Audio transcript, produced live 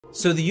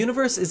So the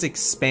universe is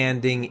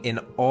expanding in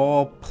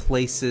all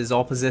places,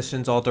 all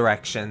positions, all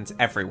directions,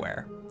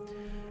 everywhere.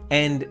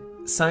 And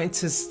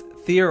scientists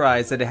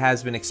theorize that it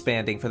has been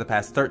expanding for the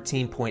past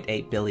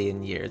 13.8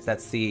 billion years.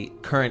 That's the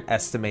current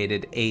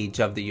estimated age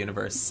of the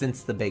universe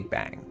since the Big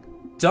Bang.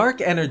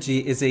 Dark energy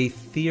is a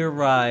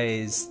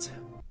theorized...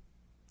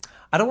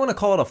 I don't want to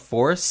call it a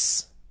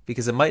force,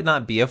 because it might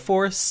not be a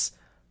force,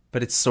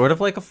 but it's sort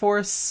of like a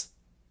force.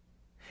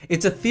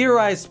 It's a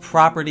theorized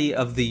property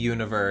of the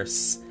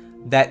universe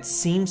that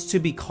seems to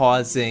be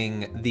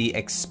causing the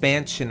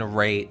expansion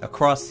rate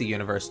across the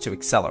universe to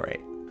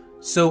accelerate.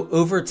 So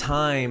over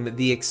time,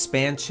 the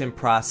expansion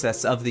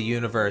process of the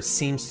universe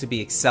seems to be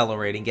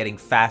accelerating, getting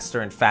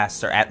faster and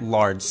faster at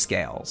large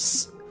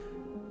scales.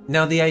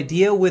 Now, the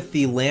idea with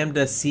the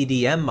Lambda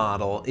CDM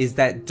model is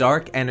that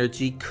dark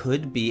energy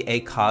could be a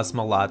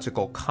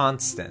cosmological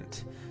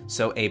constant.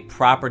 So a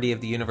property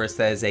of the universe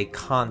that is a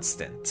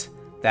constant,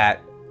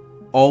 that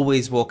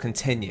always will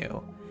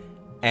continue.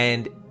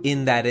 And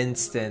in that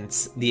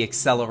instance, the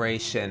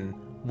acceleration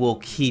will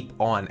keep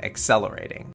on accelerating.